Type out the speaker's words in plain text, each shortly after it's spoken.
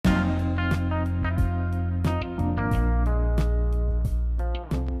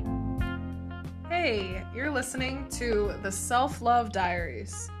Hey, you're listening to the Self-Love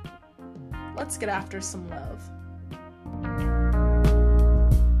Diaries. Let's get after some love.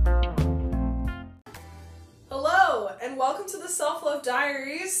 Hello, and welcome to the Self-Love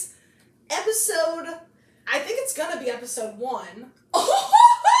Diaries, episode, I think it's gonna be episode 1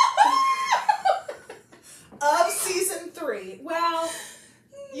 of season 3. Well,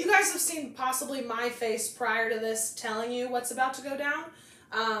 you guys have seen possibly my face prior to this telling you what's about to go down.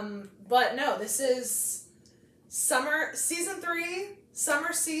 But no, this is season 3,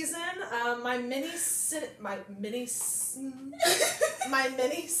 summer season. My mini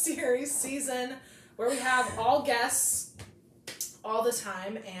series season where we have all guests all the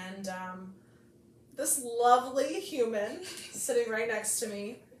time, and this lovely human sitting right next to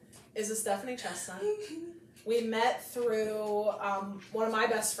me is Estephany Chesnut. We met through one of my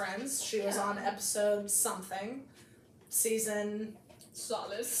best friends. She was on episode something, season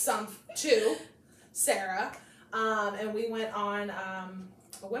solid 2, Sarah, and we went on a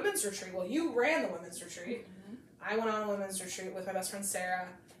women's retreat. Well, you ran the women's retreat. Mm-hmm. I went on a women's retreat with my best friend Sarah.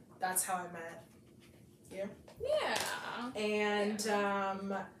 That's how I met you. Yeah. And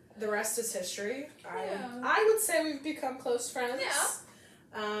the rest is history. I would say we've become close friends.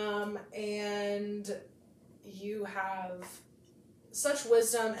 Yeah. And you have such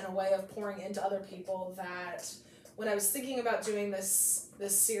wisdom and a way of pouring into other people that when I was thinking about doing this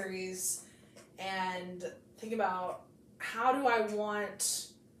series and thinking about what do I want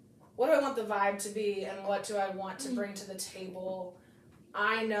the vibe to be and what do I want to bring to the table,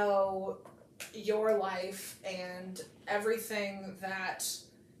 I know your life and everything that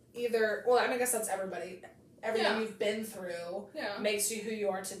I guess that's everybody. Everything you've been through makes you who you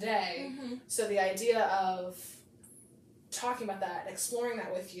are today. Mm-hmm. So the idea of talking about that, exploring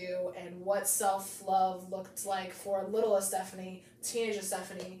that with you, and what self-love looked like for little Estephany, teenage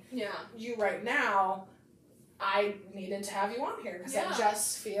Estephany, you right now, I needed to have you on here because I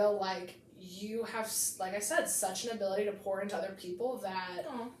just feel like you have, like I said, such an ability to pour into other people that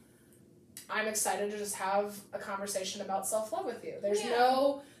I'm excited to just have a conversation about self-love with you. There's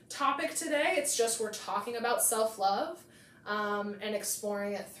no topic today, it's just we're talking about self-love and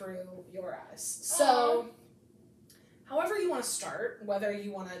exploring it through your eyes. So however you want to start, whether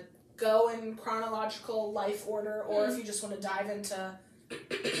you want to go in chronological life order or if you just want to dive into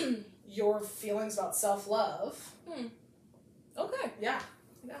your feelings about self-love. Okay. Yeah.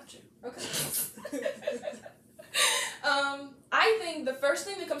 I got you. Okay. I think the first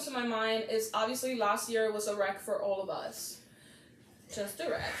thing that comes to my mind is obviously last year was a wreck for all of us. Just a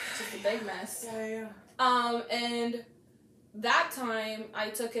wreck. Just a big mess. Yeah. And that time I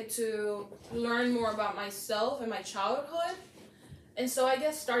took it to learn more about myself and my childhood. And so I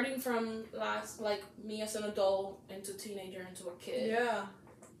guess starting from me as an adult into teenager into a kid. Yeah.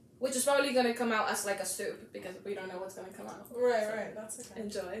 Which is probably going to come out as like a soup because we don't know what's going to come out. Right. That's okay.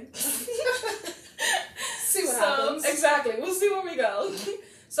 Enjoy. See what happens. Exactly. We'll see where we go.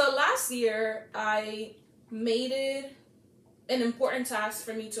 So last year I made it an important task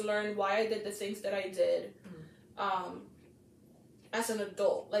for me to learn why I did the things that I did as an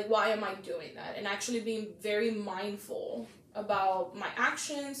adult. Like, why am I doing that? And actually being very mindful about my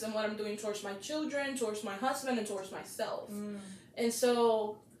actions and what I'm doing towards my children, towards my husband, and towards myself. And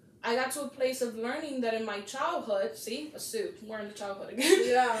so I got to a place of learning that in my childhood, see, a soup, we're in the childhood again.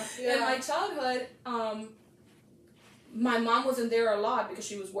 Yeah. In my childhood, my mom wasn't there a lot because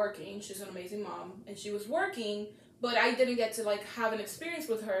she was working. She's an amazing mom, and she was working, but I didn't get to have an experience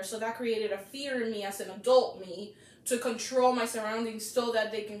with her, so that created a fear in me as an adult me to control my surroundings so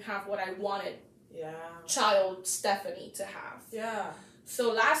that they can have what I wanted child Stephany to have. Yeah.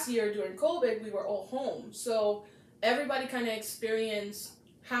 So last year during COVID, we were all home, so everybody kind of experienced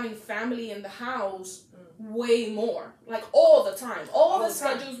having family in the house way more, all the time. All the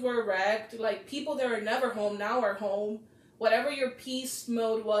schedules were wrecked, people that are never home now are home. Whatever your peace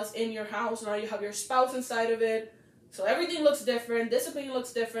mode was in your house, now you have your spouse inside of it. So everything looks different, discipline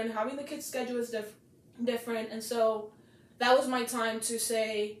looks different, having the kids' schedule is different. And so that was my time to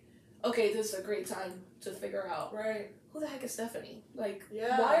say, okay, this is a great time to figure out, who the heck is Stephany? Why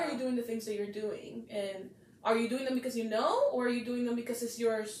are you doing the things that you're doing? And are you doing them because you know, or are you doing them because it's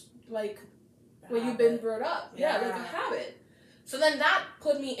yours, where you've been brought up? Yeah, like a habit. So then that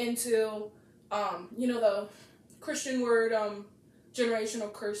put me into, the Christian word,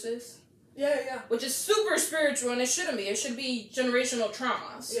 generational curses. Yeah. Which is super spiritual, and it shouldn't be. It should be generational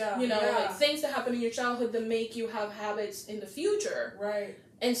traumas. Things that happen in your childhood that make you have habits in the future. Right.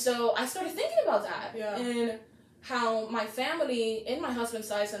 And so I started thinking about that. Yeah. And how my family, in my husband's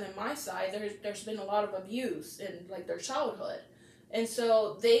side and in my side, there's been a lot of abuse in their childhood. And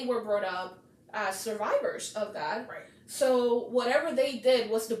so they were brought up as survivors of that. Right. So whatever they did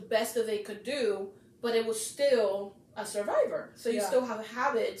was the best that they could do, but it was still a survivor. So you still have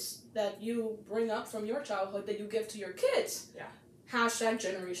habits that you bring up from your childhood that you give to your kids. Yeah. Hashtag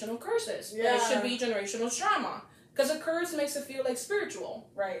generational curses. Yeah. And it should be generational trauma. Because a curse makes it feel like spiritual.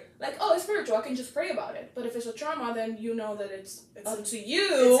 Right. Like, oh, it's spiritual, I can just pray about it. But if it's a trauma, then you know that it's up to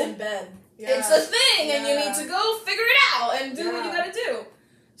you. It's in bed. Yeah. It's a thing, and you need to go figure it out and do what you gotta do.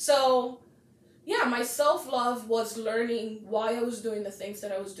 So, yeah, my self-love was learning why I was doing the things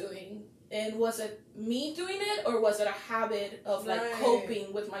that I was doing. And was it me doing it, or was it a habit of, like,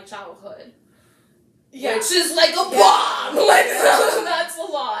 coping with my childhood? Yeah. Which is like a bomb! Like, that's a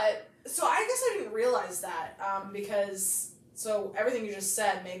lot. So I guess I didn't realize that, because, so everything you just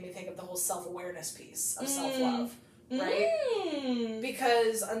said made me think of the whole self-awareness piece of self-love, right?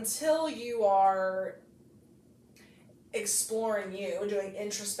 Because until you are exploring you, doing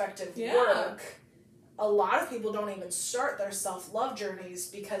introspective work, a lot of people don't even start their self-love journeys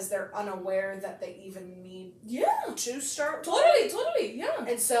because they're unaware that they even need to start. Totally, yeah.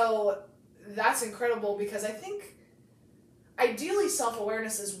 And so that's incredible, because I think ideally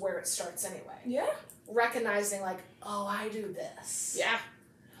self-awareness is where it starts anyway. Yeah. Recognizing, like, oh, I do this. Yeah.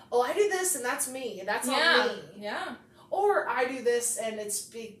 Oh, I do this and that's me. That's on me. Yeah. Or I do this and it's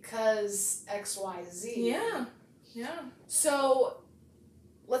because X, Y, Z. Yeah. Yeah. So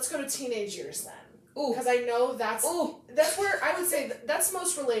let's go to teenage years then. Ooh. Because I know that's where I would say that's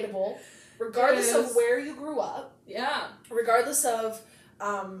most relatable, regardless of where you grew up. Yeah. Regardless of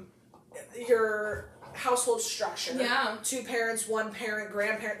your household structure. Yeah. 2 parents, 1 parent,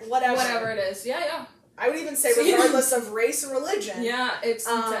 grandparent, whatever. Whatever it is. Yeah. I would even say regardless of race and religion. Yeah, it's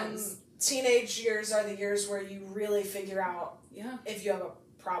intense. Teenage years are the years where you really figure out if you have a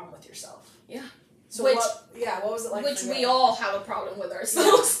problem with yourself. Yeah. So what was it like which for you? we all have a problem with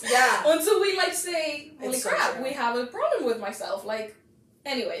ourselves. Yeah. Until we, like, say, holy It's so crap, true. we have a problem with myself. Like,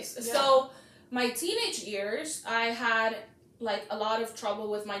 anyways. Yeah. So, my teenage years, I had, like, a lot of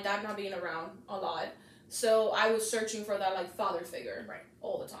trouble with my dad not being around a lot. So, I was searching for that, like, father figure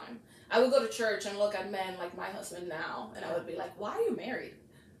all the time. I would go to church and look at men like my husband now, and I would be like, why are you married?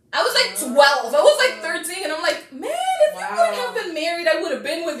 I was like 12. I was like 13, and I'm like, man, if you wouldn't have been married, I would have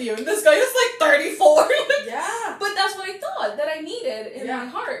been with you. And this guy is like 34. Yeah. But that's what I thought that I needed in my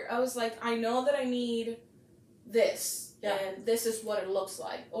heart. I was like, I know that I need this. Yeah. And this is what it looks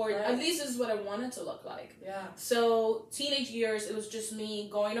like. Or at least this is what I want it to look like. Yeah. So, teenage years, it was just me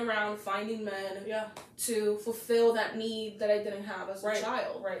going around finding men to fulfill that need that I didn't have as a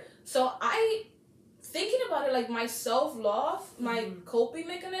child. Right. So, thinking about it, like, my self-love, my coping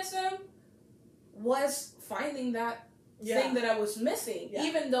mechanism was finding that thing that I was missing. Yeah.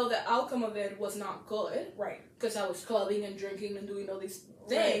 Even though the outcome of it was not good. Right. Because I was clubbing and drinking and doing all these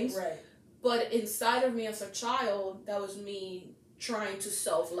things. Right. But inside of me as a child, that was me trying to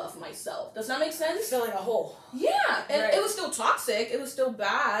self-love myself. Does that make sense? Filling a hole. Yeah. And it was still toxic. It was still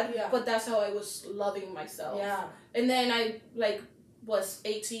bad. Yeah. But that's how I was loving myself. Yeah. And then I, like, was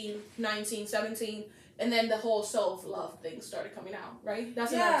 18, 19, 17, and then the whole self-love thing started coming out, right?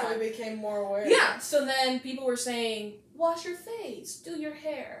 That's I became more aware. Yeah. So then people were saying, wash your face, do your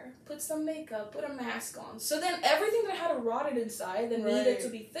hair, put some makeup, put a mask on. So then everything that had rotted inside that needed to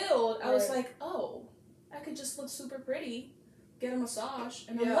be filled, I was like, oh, I could just look super pretty, get a massage,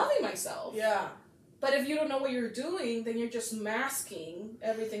 and I'm loving myself. Yeah. But if you don't know what you're doing, then you're just masking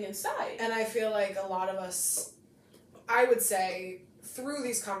everything inside. And I feel like a lot of us, I would say, through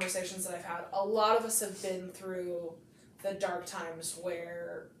these conversations that I've had, a lot of us have been through the dark times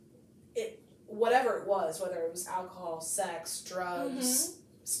where whatever it was, whether it was alcohol, sex, drugs,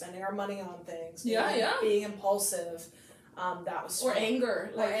 spending our money on things, being impulsive, that was or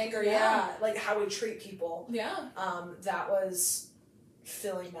anger, like how we treat people, that was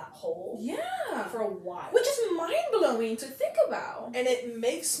filling that hole for a while, which is mind-blowing to think about. And it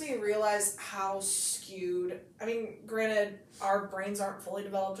makes me realize how skewed, I mean, granted, our brains aren't fully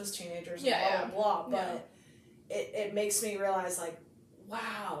developed as teenagers, blah, blah, blah, but it makes me realize, like,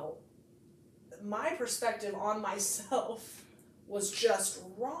 wow, my perspective on myself was just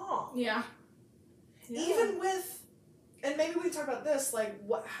wrong. Even with, and maybe we can talk about this, like,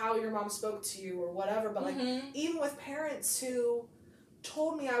 how your mom spoke to you or whatever, but, like, even with parents who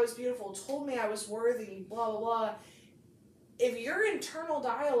told me I was beautiful, told me I was worthy, blah, blah, blah. If your internal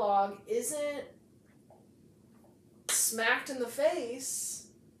dialogue isn't smacked in the face,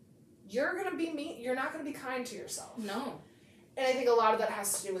 you're going to be mean. You're not going to be kind to yourself. No. And I think a lot of that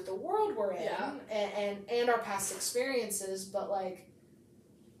has to do with the world we're in and our past experiences. But, like,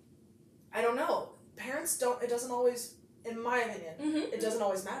 I don't know. Parents don't, it doesn't always, in my opinion, it doesn't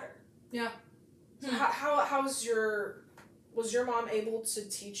always matter. Yeah. How's was your mom able to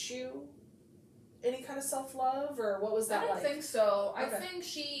teach you any kind of self-love, or what was that like? I don't think so. Okay. I think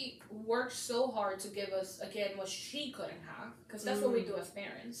she worked so hard to give us, again, what she couldn't have, because that's what we do as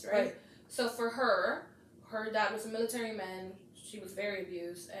parents, right? So for her dad was a military man, she was very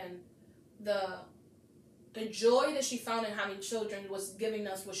abused, and the joy that she found in having children was giving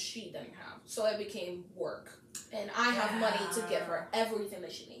us what she didn't have. So it became work. And I have money to give her everything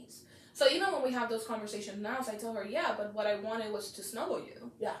that she needs. So even when we have those conversations now, I tell her, yeah, but what I wanted was to snuggle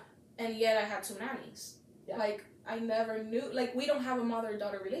you. Yeah. And yet I had 2 nannies. Yeah. Like, I never knew, like, we don't have a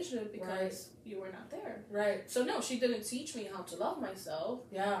mother-daughter relationship because you were not there. Right. So no, she didn't teach me how to love myself.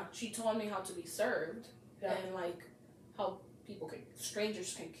 Yeah. She taught me how to be served. Yeah. And, like, how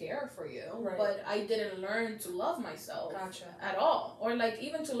strangers can care for you. Right. But I didn't learn to love myself. Gotcha. At all. Or, like,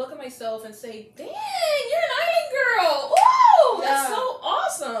 even to look at myself and say, dang, you're an island girl. Oh, that's so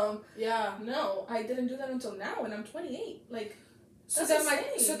awesome. Yeah. No, I didn't do that until now, and I'm 28. Like, so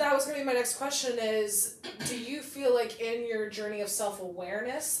that was going to be my next question is, do you feel like in your journey of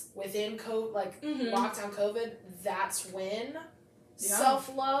self-awareness within lockdown COVID, that's when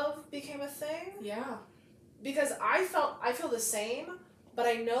self-love became a thing? Yeah. Because I feel the same, but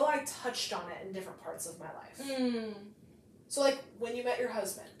I know I touched on it in different parts of my life. Mm. So, like, when you met your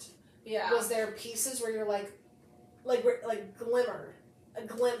husband, was there pieces where you're like glimmered, a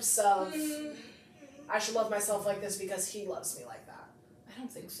glimpse of, I should love myself like this because he loves me like that? I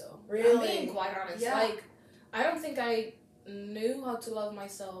don't think so. Really? I'm being quite honest. Yeah. Like, I don't think I knew how to love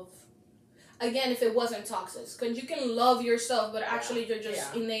myself. Again, if it wasn't toxic. Because you can love yourself, but actually you're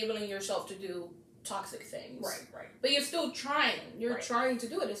just enabling yourself to do toxic things. Right. But you're still trying. You're trying to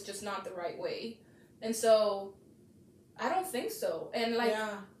do it. It's just not the right way. And so, I don't think so. And, like,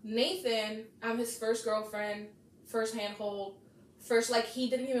 Nathan, I'm his first girlfriend, first handhold, first, like, he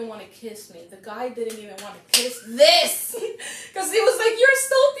didn't even want to kiss me. The guy didn't even want to kiss this. Because he was like, you're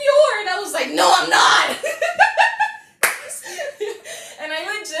so pure. And I was like, no, I'm not. And I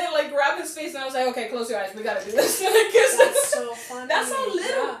legit, like, grabbed his face and I was like, okay, close your eyes. We got to do this. That's so funny. That's how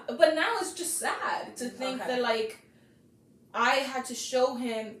little. Yeah. But now it's just sad to think that, like, I had to show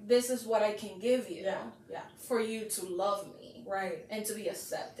him this is what I can give you. Yeah. For you to love me. Right. And to be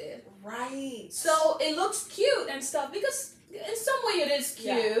accepted. Right. So it looks cute and stuff because in some way it is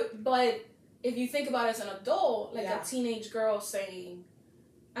cute, but if you think about it as an adult, like a teenage girl saying,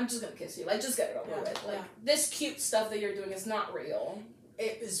 I'm just gonna kiss you, like, just get it over with. Like, this cute stuff that you're doing is not real.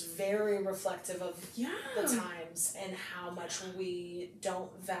 It is very reflective of the times and how much we don't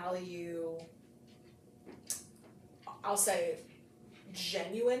value, I'll say,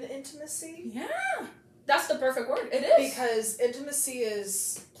 genuine intimacy. Yeah. That's the perfect word. It is. Because intimacy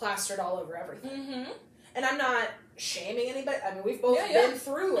is plastered all over everything. Mm-hmm. And I'm not shaming anybody. I mean, we've both been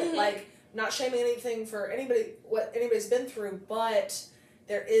through it. Like, not shaming anything for anybody, what anybody's been through, but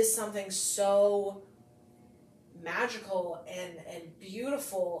there is something so magical and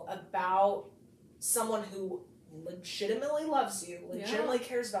beautiful about someone who legitimately loves you, legitimately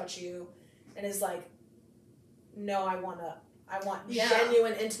cares about you, and is like, no, I want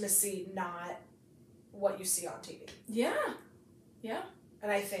genuine intimacy, not what you see on TV. Yeah. Yeah.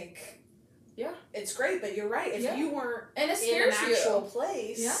 And I think it's great, but you're right. If you weren't and it in an actual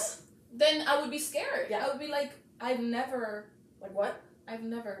place, then I would be scared. Yeah. I would be like, I've never had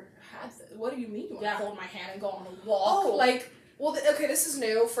this. What do you mean you want to hold my hand and go on a walk? Oh. Like, well, okay, this is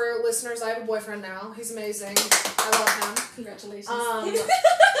new for listeners. I have a boyfriend now. He's amazing. I love him. Congratulations.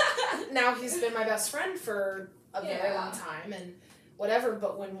 Now he's been my best friend for a very long time and whatever,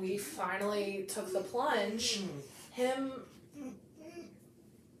 but when we finally took the plunge, him...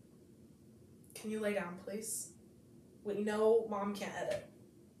 Can you lay down, please? We know Mom can't edit.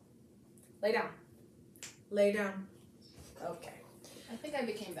 Lay down. Lay down. Okay. I think I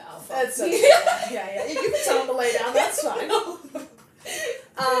became the alpha. That's okay. Yeah. You can tell him to lay down. That's fine. So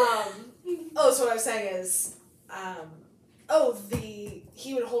what I was saying is,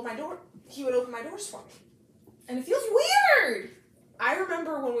 he would hold my door. He would open my doors for me, and it feels weird. I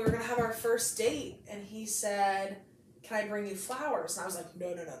remember when we were gonna have our first date, and he said, "Can I bring you flowers?" And I was like,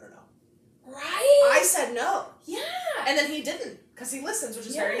 "No." Right? I said no. Yeah. And then he didn't, because he listens, which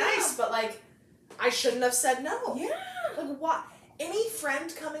is very nice. But like, I shouldn't have said no. Yeah. Like, what? Any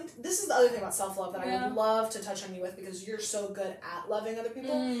friend coming... This is the other thing about self-love that I would love to touch on you with, because you're so good at loving other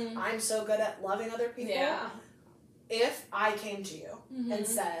people. I'm so good at loving other people. Yeah. If I came to you and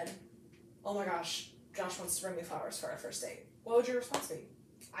said, oh my gosh, Josh wants to bring me flowers for our first date, what would your response be?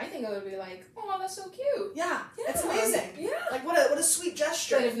 I think I would be like, oh, that's so cute. Yeah. It's amazing. Yeah. Like, what a sweet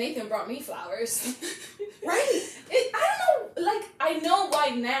gesture. But if Nathan brought me flowers... Right. I don't know, like, I know why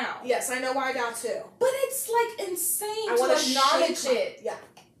now. Yes, I know why now too. But it's like insane I to want acknowledge it. Yeah.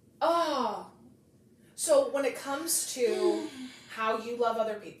 Oh. So when it comes to how you love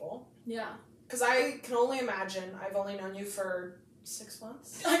other people. Yeah. Because I can only imagine, I've only known you for 6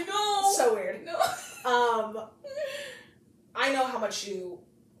 months. I know. So weird. No. I know how much you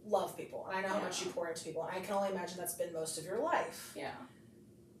love people, and I know how much you pour into people, and I can only imagine that's been most of your life. Yeah.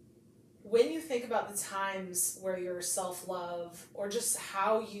 When you think about the times where your self-love, or just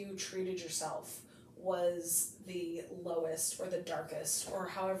how you treated yourself, was the lowest or the darkest, or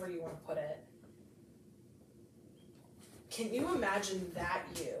however you want to put it, can you imagine that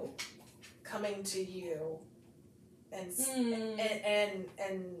you coming to you and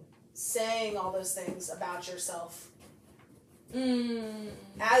saying all those things about yourself,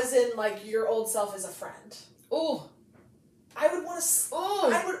 as in like your old self is a friend? Oh, I would want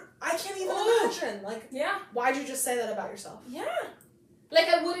to. I can't even imagine. Like, yeah. Why'd you just say that about yourself? Yeah. Like,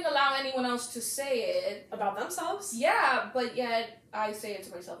 I wouldn't allow anyone else to say it About themselves? Yeah, but yet I say it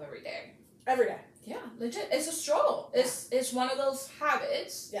to myself every day. Every day. Yeah, legit. It's a struggle. It's one of those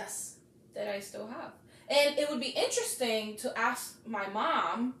habits. Yes. That I still have. And it would be interesting to ask my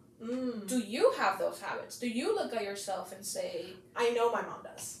mom, do you have those habits? Do you look at yourself and say... I know my mom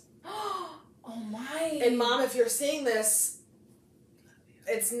does. Oh my. And Mom, if you're seeing this,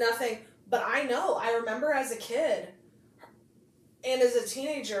 it's nothing, but I know. I remember as a kid and as a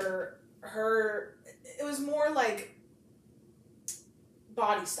teenager, it was more like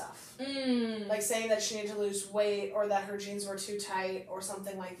body stuff. Like saying that she needed to lose weight, or that her jeans were too tight, or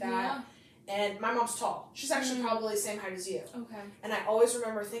something like that. Yeah. And my mom's tall. She's actually probably the same height as you. Okay. And I always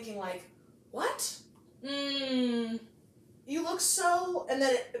remember thinking like, what? You look so, and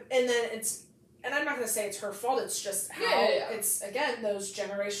then it's, and I'm not going to say it's her fault, it's just how it's, again, those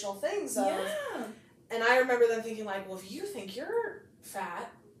generational things of, and I remember them thinking like, well, if you think you're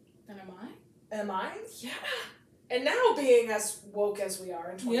fat, then am I? Am I? Yeah. And now, being as woke as we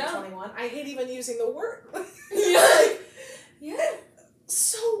are in 2021, I hate even using the word.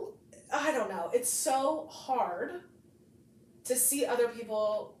 So, I don't know. It's so hard to see other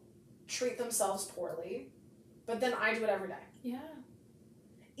people treat themselves poorly, but then I do it every day. Yeah.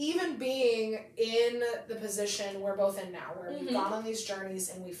 Even being in the position we're both in now, where we've gone on these journeys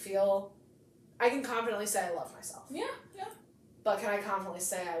and we feel, I can confidently say I love myself. Yeah, yeah. But can I confidently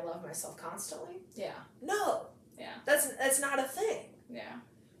say I love myself constantly? Yeah. No. Yeah. That's not a thing. Yeah.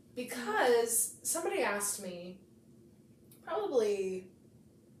 Because somebody asked me, probably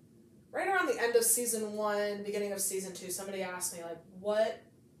right around the end of season 1, beginning of season 2, somebody asked me, like,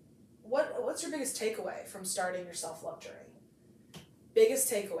 what's your biggest takeaway from starting your self-love journey?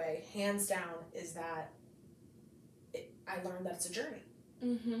 Biggest takeaway, hands down, is that I learned that it's a journey.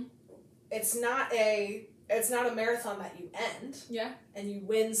 Mm-hmm. It's not a marathon that you end. Yeah. And you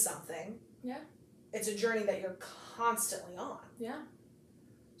win something. Yeah. It's a journey that you're constantly on. Yeah.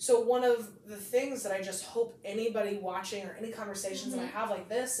 So one of the things that I just hope anybody watching, or any conversations that I have like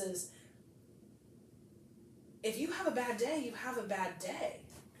this, is if you have a bad day, you have a bad day.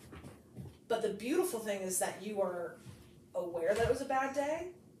 But the beautiful thing is that you are aware that it was a bad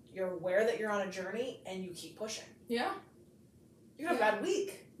day, you're aware that you're on a journey, and you keep pushing. Yeah. You can have a bad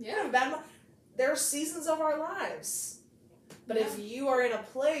week. Yeah. You can have a bad month. There are seasons of our lives. But if you are in a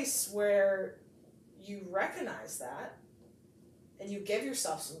place where you recognize that, and you give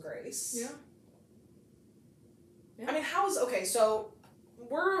yourself some grace. Yeah. I mean, so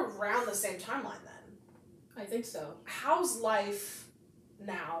we're around the same timeline then. I think so. How's life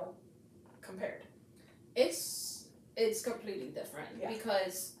now compared? It's completely different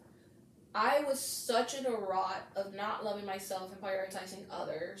because I was such in a rut of not loving myself and prioritizing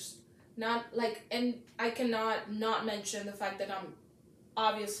others. And I cannot not mention the fact that I'm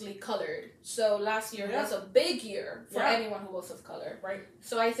obviously colored. So last year was a big year for anyone who was of color. Right.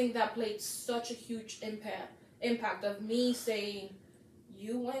 So I think that played such a huge impact of me saying,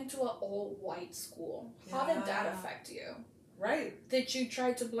 you went to an all-white school. How did that affect you? Right. Did you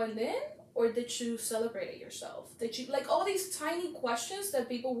try to blend in? Or did you celebrate it yourself? Did you, like, all these tiny questions that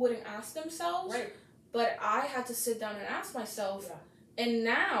people wouldn't ask themselves. Right. But I had to sit down and ask myself. Yeah. And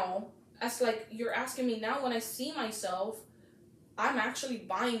now, as like, you're asking me now, when I see myself, I'm actually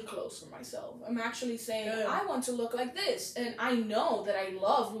buying clothes for myself. I'm actually saying, I want to look like this. And I know that I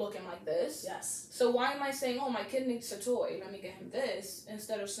love looking like this. Yes. So why am I saying, oh, my kid needs a toy, let me get him this,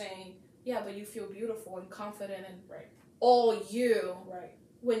 instead of saying, yeah, but you feel beautiful and confident and all you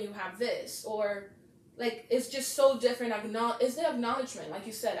when you have this. Or, like, it's just so different. It's the acknowledgement, like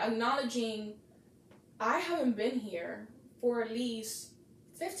you said, acknowledging I haven't been here for at least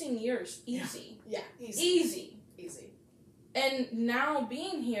 15 years. Easy. Yeah, easy. Easy. And now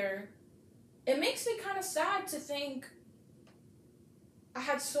being here, it makes me kind of sad to think I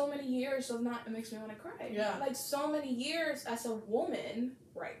had so many years of not, it makes me want to cry. Yeah. Like, so many years as a woman.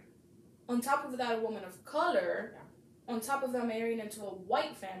 Right. On top of that, a woman of color. Yeah. On top of that, marrying into a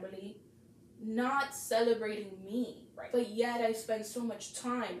white family. Not celebrating me. Right. But yet I spend so much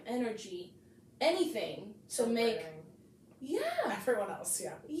time, energy, anything to make... Yeah. Everyone else,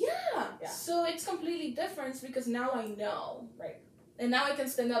 yeah. Yeah. So it's completely different because now I know. Right. And now I can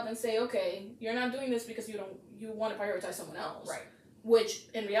stand up and say, okay, you're not doing this because you want to prioritize someone else. Right. Which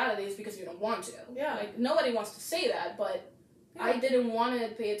in reality is because you don't want to. Yeah. Like, nobody wants to say that, but I didn't want to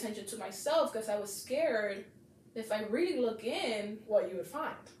pay attention to myself because I was scared if I really look in what you would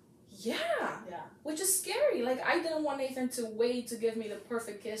find. Yeah. Yeah. Which is scary. Like, I didn't want Nathan to wait to give me the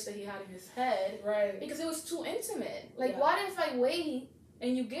perfect kiss that he had in his head. Right. Because it was too intimate. Like, what if I wait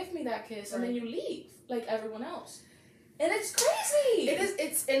and you give me that kiss and then you leave like everyone else? And it's crazy. It is.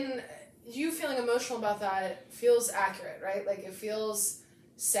 It's in you feeling emotional about that. It feels accurate, right? Like, it feels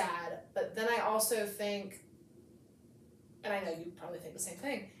sad. But then I also think, and I know you probably think the same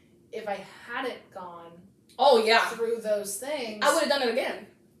thing, if I hadn't gone through those things, I would have done it again.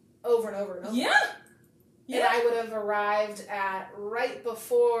 Over and over and over. Yeah. And I would have arrived at right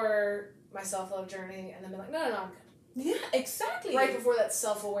before my self-love journey and then been like, no, I'm good. Yeah, exactly. Right before that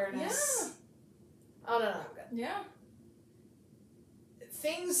self-awareness. Yeah. Oh, no, I'm good. Yeah.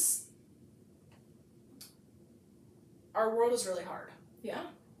 Our world is really hard. Yeah.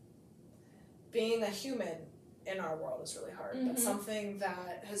 Being a human in our world is really hard. That's something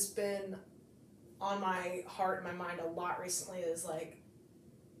that has been on my heart and my mind a lot recently is like,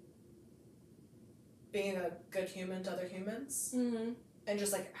 being a good human to other humans. And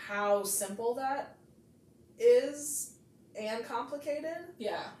just like how simple that is and complicated.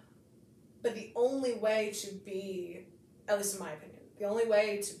 Yeah. But the only way to be, at least in my opinion, the only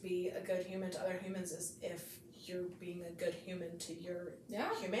way to be a good human to other humans is if you're being a good human to your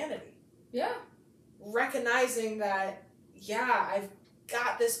humanity. Yeah. Recognizing that, I've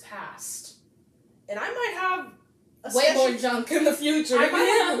got this past. And I might have way more junk in the future. I might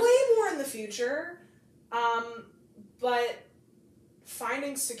have way more in the future. But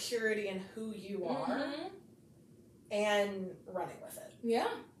finding security in who you are and running with it. Yeah.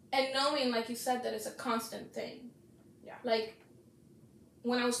 And knowing, like you said, that it's a constant thing. Yeah. Like,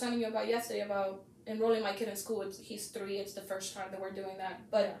 when I was telling you about yesterday about enrolling my kid in school, he's 3, it's the first time that we're doing that.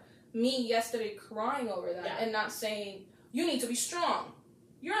 But me yesterday crying over that and not saying, you need to be strong.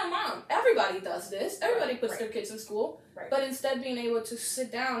 You're a mom. Everybody does this. Everybody puts their kids in school. Right. But instead being able to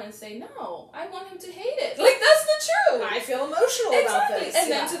sit down and say, no, I want him to hate it. Like, that's the truth. I feel emotional about this.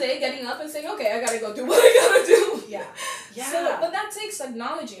 And then today getting up and saying, okay, I gotta go do what I gotta do. Yeah. So, but that takes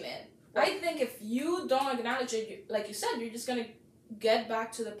acknowledging it. Right. I think if you don't acknowledge it, like you said, you're just gonna get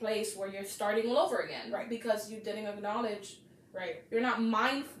back to the place where you're starting all over again. Right. Because you didn't acknowledge. Right. You're not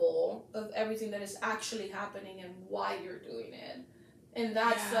mindful of everything that is actually happening and why you're doing it. And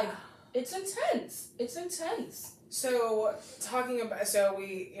that's like, it's intense. It's intense. So, talking about,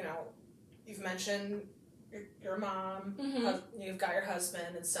 you've mentioned your mom, you've got your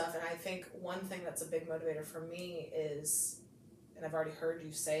husband and stuff, and I think one thing that's a big motivator for me is, and I've already heard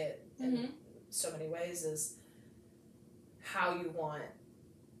you say it in so many ways, is how you want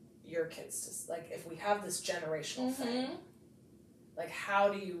your kids to, like, if we have this generational thing, like, how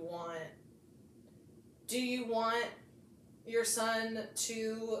do you want your son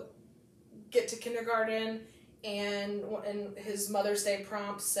to get to kindergarten and his Mother's Day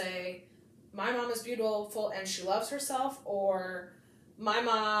prompts say, my mom is beautiful and she loves herself, or my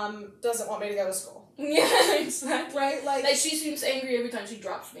mom doesn't want me to go to school? Yeah, exactly. Right? Like she seems angry every time she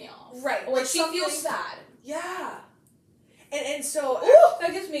drops me off. Right. Or like she feels sad. Yeah. And so... Ooh,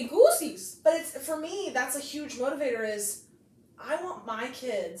 that gives me goosies. But it's, for me, that's a huge motivator is, I want my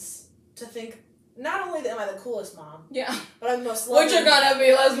kids to think, not only am I the coolest mom, but I'm the most loving. Which you're gonna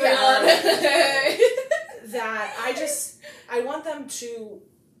be, let's be honest. That I want them to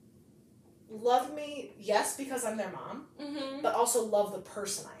love me, yes, because I'm their mom, but also love the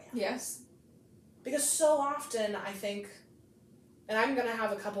person I am. Yes. Because so often I think, and I'm going to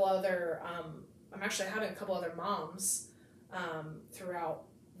have a couple other, I'm actually having a couple other moms throughout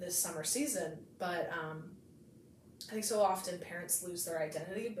this summer season, but I think so often parents lose their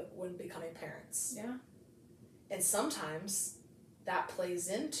identity but when becoming parents. Yeah. And sometimes that plays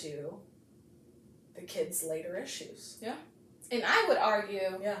into the kids' later issues. Yeah. And I would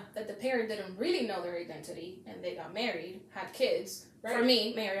argue that the parent didn't really know their identity and they got married, had kids. Right. For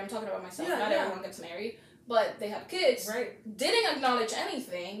me, Mary, I'm talking about myself, not everyone gets married, but they have kids, didn't acknowledge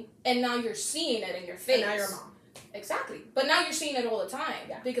anything, and now you're seeing it in your face. And now you're a mom. Exactly. But now you're seeing it all the time.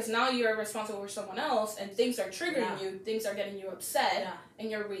 Yeah. Because now you're responsible for someone else and things are triggering you, things are getting you upset, and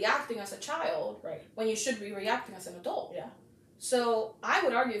you're reacting as a child when you should be reacting as an adult. Yeah. So I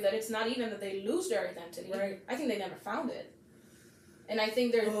would argue that it's not even that they lose their identity. Right. I think they never found it. And I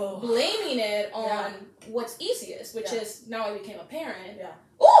think they're blaming it on what's easiest, which is now I became a parent. Yeah.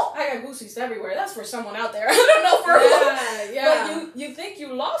 Oh, I got goosies everywhere. That's for someone out there. I don't know for who. Yeah. But you think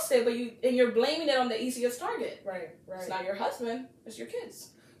you lost it, but you're blaming it on the easiest target. Right. It's not your husband. It's your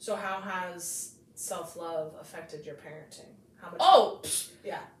kids. So how has self-love affected your parenting? How much? Oh,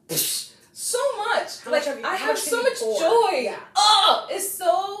 yeah. So much. How like much have you, I have so much poured? joy. Yeah. Oh, it's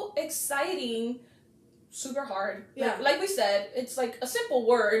so exciting. Super hard. Yeah. Like we said, it's like a simple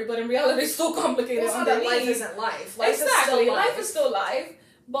word, but in reality, it's so complicated. It's not that life isn't life. Life exactly. is still life. Life is still life.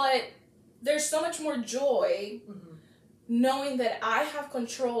 But there's so much more joy knowing that I have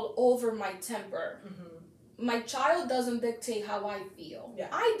control over my temper. My child doesn't dictate how I feel. Yeah.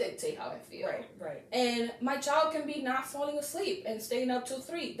 I dictate how I feel. Right. And my child can be not falling asleep and staying up till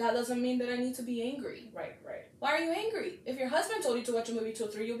 3. That doesn't mean that I need to be angry. Right. Why are you angry? If your husband told you to watch a movie till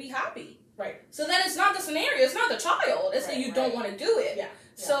 3, you'll be happy. Right. So then it's not the scenario, it's not the child, it's that you don't want to do it. Yeah.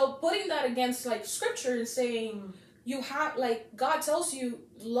 So putting that against like scripture and saying you have, like, God tells you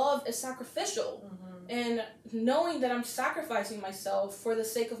love is sacrificial. And knowing that I'm sacrificing myself for the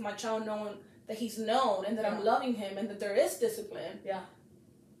sake of my child, knowing that he's known and that I'm loving him and that there is discipline. Yeah.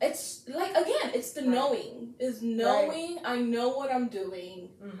 It's like, again, it's the knowing. Is knowing I know what I'm doing.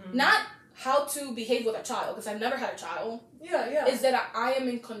 Not how to behave with a child, because I've never had a child. Yeah. Is that I am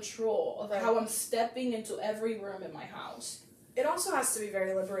in control of how I'm stepping into every room in my house. It also has to be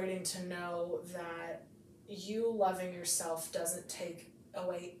very liberating to know that you loving yourself doesn't take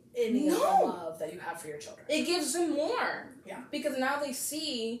away any of the love that you have for your children. It gives them more. Yeah. Because now they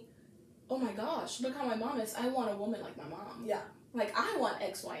see, oh my gosh, look how my mom is. I want a woman like my mom. Yeah. Like, I want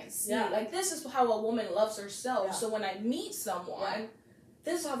X, Y, and C. Yeah. Like, this is how a woman loves herself. Yeah. So when I meet someone,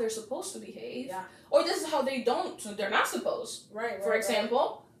 this is how they're supposed to behave. Yeah. Or this is how they don't, so they're not supposed. Right. For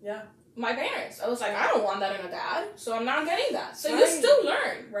example, my parents. I was like, I don't want that in a dad, so I'm not getting that. So you still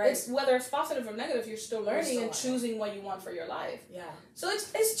learn. Right. It's whether it's positive or negative, you're still learning and choosing what you want for your life. Yeah. So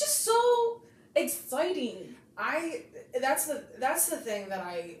it's just so exciting. That's the thing that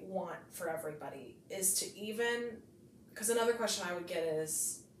I want for everybody is to even, because another question I would get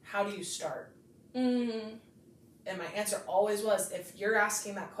is, how do you start? And my answer always was, if you're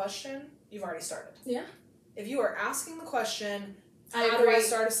asking that question, you've already started. Yeah. If you are asking the question, I how agree. do I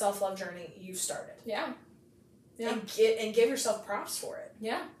start a self-love journey? You've started. Yeah. Yeah. And give yourself props for it.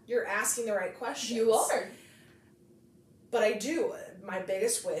 Yeah. You're asking the right questions. You are. But my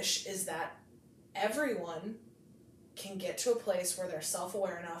biggest wish is that everyone can get to a place where they're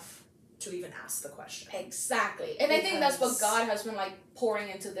self-aware enough to even ask the question. Exactly. And I think that's what God has been like pouring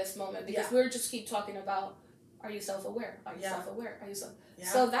into this moment, because we're just keep talking about, are you self-aware? Are you self-aware? Are you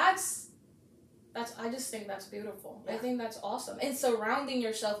So that's I just think that's beautiful. I think that's awesome. And surrounding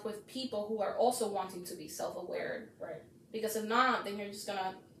yourself with people who are also wanting to be self-aware. Right. Because if not, then you're just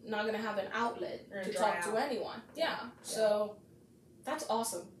not gonna have an outlet to talk to anyone. Yeah. So that's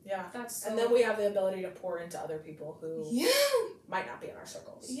awesome. Yeah. That's and then we have the ability to pour into other people who might not be in our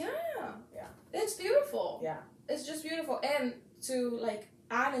circles. Yeah. Yeah. It's beautiful. Yeah. It's just beautiful. And to like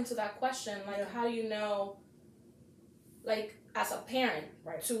add into that question, like how do you know, like, as a parent,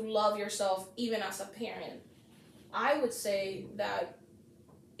 to love yourself even as a parent? I would say that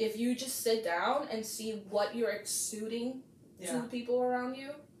if you just sit down and see what you're exuding to people around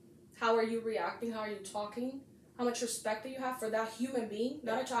you, how are you reacting, how are you talking, how much respect do you have for that human being,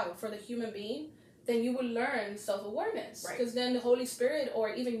 not a child, for the human being, then you will learn self-awareness. Because then the Holy Spirit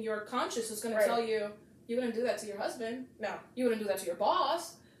or even your conscience is going to tell you, you wouldn't do that to your husband. No. You wouldn't do that to your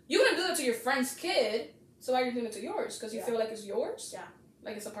boss. You wouldn't do that to your friend's kid. So why are you doing it to yours? Because you feel like it's yours? Yeah.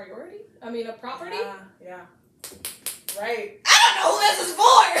 Like it's a priority? I mean, a property? Yeah. Right. I don't know who this is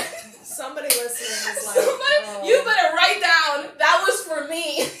for! Somebody listening is like, you better write down, that was for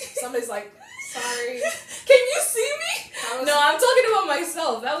me. Somebody's like, sorry. Can you see me? No, I'm talking about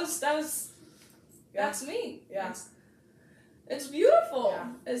myself. That's me. Yeah. It's beautiful.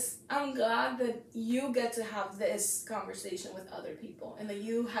 Yeah. I'm glad that you get to have this conversation with other people and that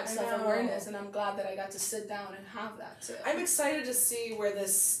you have self-awareness, and I'm glad that I got to sit down and have that too. I'm excited to see where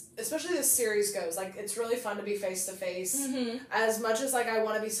especially this series goes. Like, it's really fun to be face-to-face. As much as, like, I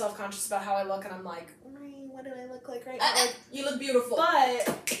want to be self-conscious about how I look, and I'm like, what do I look like right now? Like, you look beautiful. But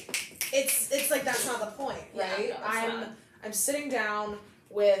it's like, that's not the point, right? Yeah, no, I'm sitting down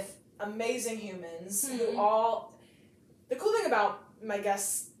with amazing humans who all... The cool thing about my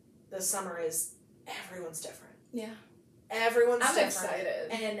guests this summer is everyone's different. Yeah. Everyone's I'm different.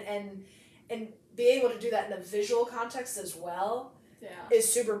 excited. And being able to do that in a visual context as well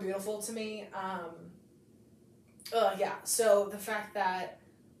is super beautiful to me. So the fact that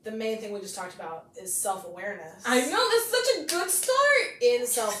the main thing we just talked about is self-awareness. I know, that's such a good start. In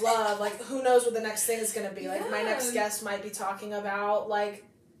self-love. Like, who knows what the next thing is going to be. Like, my next guest might be talking about, like,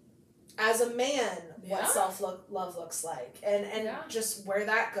 as a man, what self-love looks like. And just where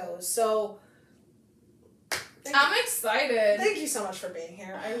that goes. So, I'm excited. Thank you so much for being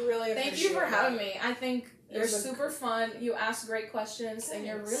here. I really appreciate it. Thank you for having me. I think you're super fun. You ask great questions, and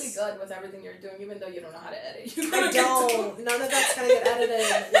you're really good with everything you're doing, even though you don't know how to edit. I don't. None of that's going to get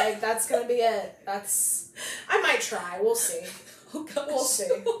edited. Like, that's going to be it. I might try. We'll see. Oh, gosh. We'll see.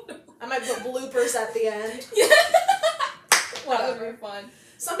 I might put bloopers at the end. Yeah. Whatever. That would be fun.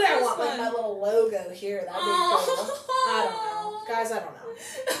 Someday I want like my little logo here. That'd be cool. I don't know. Guys, I don't know.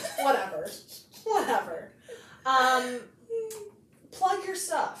 Whatever. Plug your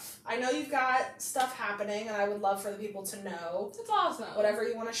stuff. I know you've got stuff happening, and I would love for the people to know. That's awesome. Whatever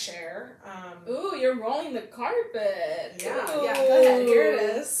you want to share. Ooh, you're rolling the carpet. Yeah, Ooh. yeah. Go ahead. Here it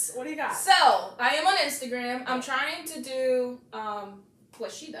is. What do you got? So, I am on Instagram. I'm trying to do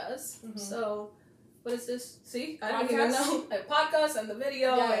what she does. Mm-hmm. So, what is this? See? I don't even know. A podcast and the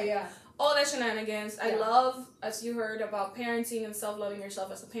video. Yeah. All that shenanigans. I love, as you heard, about parenting and self-loving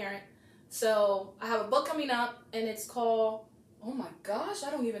yourself as a parent. So, I have a book coming up, and it's called... Oh my gosh, I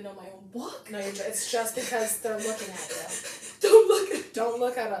don't even know my own book. No, it's just because they're looking at you. Don't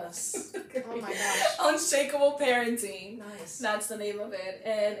look at us. Oh my gosh. Unshakable Parenting. Nice. That's the name of it.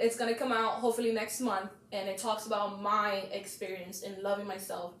 And it's going to come out hopefully next month. And it talks about my experience in loving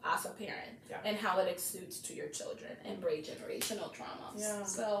myself as a parent. Yeah. And how it exudes to your children and break generational traumas. Yeah.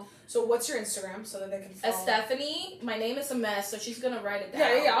 So what's your Instagram so that they can follow? Estephany. My name is a mess, so she's going to write it down.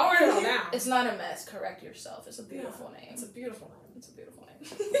 Yeah, I'll write it all down. It's not a mess. Correct yourself. It's a beautiful name. It's a beautiful name.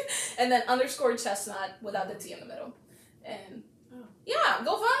 And then _ Chesnut without the T in the middle. And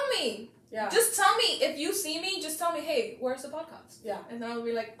go follow me. Yeah. Just tell me, if you see me, just tell me, hey, where's the podcast? Yeah. And then I'll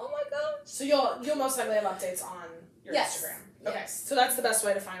be like, oh my gosh. So you'll most likely have updates on your Instagram. Okay. Yes. So that's the best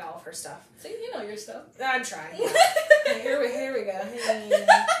way to find all of her stuff. See, you know your stuff. I'm trying. Here we go.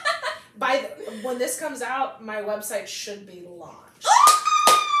 When this comes out, my website should be launched.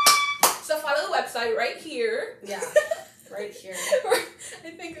 So follow the website right here. Yeah. Right here.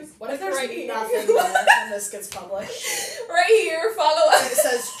 I think it's what if there's right nothing there when this gets published? Right here, follow us. It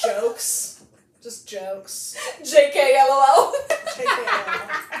says jokes. Just jokes. JKLOL. JKLOL.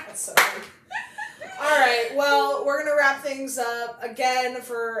 That's so funny. Alright, well, we're going to wrap things up again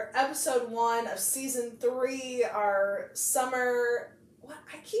for episode 1 of season 3, our summer... What?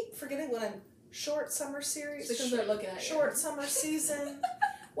 I keep forgetting what short summer series. Because they're looking at you. Short summer season.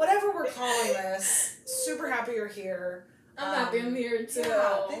 Whatever we're calling this. Super happy you're here. I'm happy I'm here too.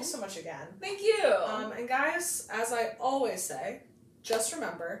 Yeah, thanks so much again. Thank you. And guys, as I always say, just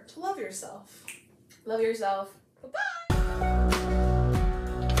remember to love yourself. Love yourself. Bye-bye.